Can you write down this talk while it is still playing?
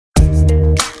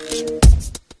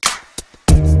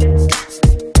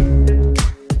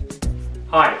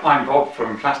I'm Bob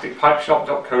from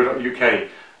plasticpipeshop.co.uk,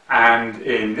 and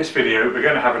in this video we're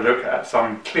going to have a look at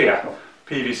some clear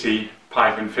PVC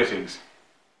pipe and fittings.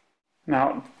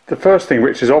 Now, the first thing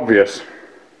which is obvious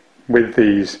with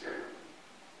these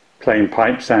plain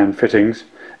pipes and fittings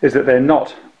is that they're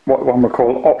not what one would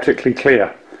call optically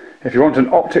clear. If you want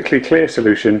an optically clear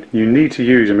solution, you need to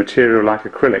use a material like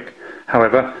acrylic.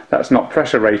 However, that's not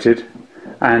pressure rated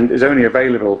and is only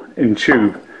available in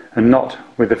tube and not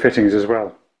with the fittings as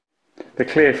well. The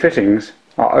clear fittings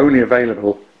are only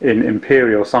available in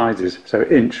imperial sizes, so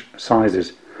inch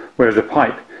sizes, whereas the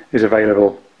pipe is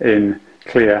available in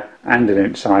clear and in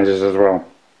inch sizes as well.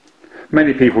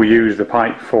 Many people use the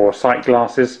pipe for sight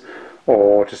glasses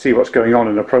or to see what's going on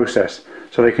in a process,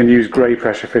 so they can use grey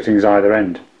pressure fittings either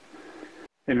end.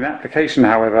 In an application,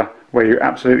 however, where you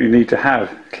absolutely need to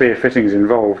have clear fittings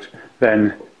involved,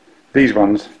 then these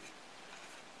ones,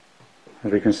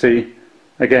 as we can see,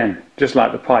 again, just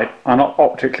like the pipe, are not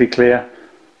optically clear,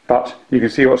 but you can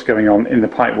see what's going on in the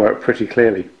pipe work pretty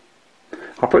clearly.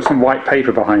 I'll put some white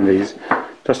paper behind these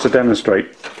just to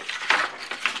demonstrate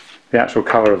the actual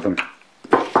colour of them.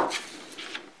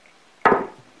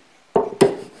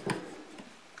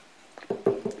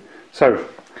 So,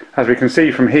 as we can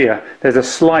see from here, there's a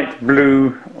slight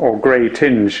blue or grey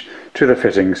tinge to the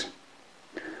fittings.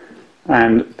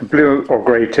 And the blue or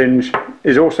grey tinge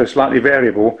is also slightly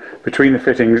variable between the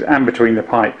fittings and between the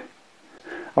pipe.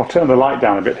 I'll turn the light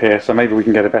down a bit here so maybe we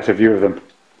can get a better view of them.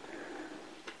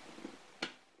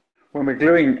 When we're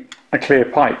gluing a clear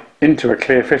pipe into a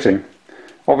clear fitting,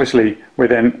 obviously we're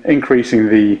then increasing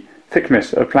the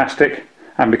thickness of plastic,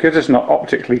 and because it's not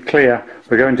optically clear,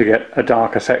 we're going to get a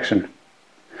darker section.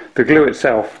 The glue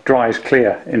itself dries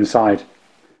clear inside.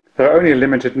 There are only a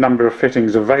limited number of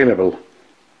fittings available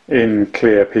in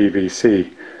clear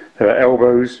PVC. There are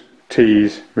elbows,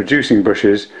 T's, reducing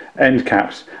bushes, end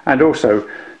caps, and also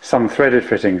some threaded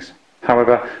fittings.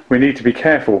 However, we need to be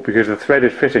careful because the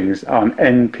threaded fittings are an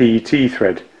NPT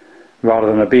thread rather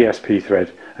than a BSP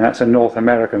thread, and that's a North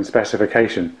American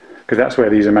specification because that's where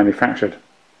these are manufactured.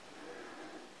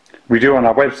 We do on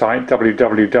our website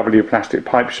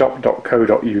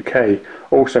www.plasticpipeshop.co.uk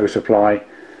also supply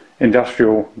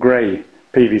industrial grey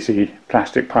PVC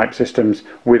plastic pipe systems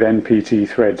with NPT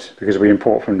threads because we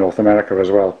import from North America as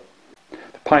well.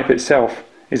 The pipe itself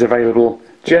is available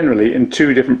generally in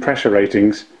two different pressure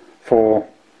ratings for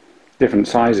different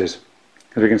sizes.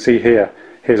 As we can see here,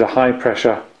 here's a high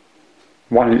pressure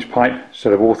 1-inch pipe, so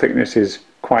the wall thickness is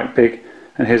quite big,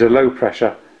 and here's a low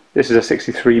pressure. This is a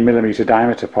 63mm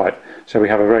diameter pipe, so we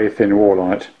have a very thin wall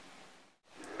on it.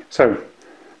 So,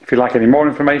 if you'd like any more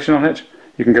information on it,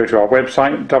 you can go to our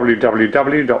website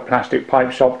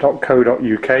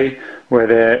www.plasticpipeshop.co.uk, where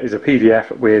there is a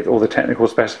PDF with all the technical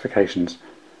specifications.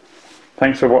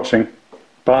 Thanks for watching.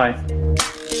 Bye.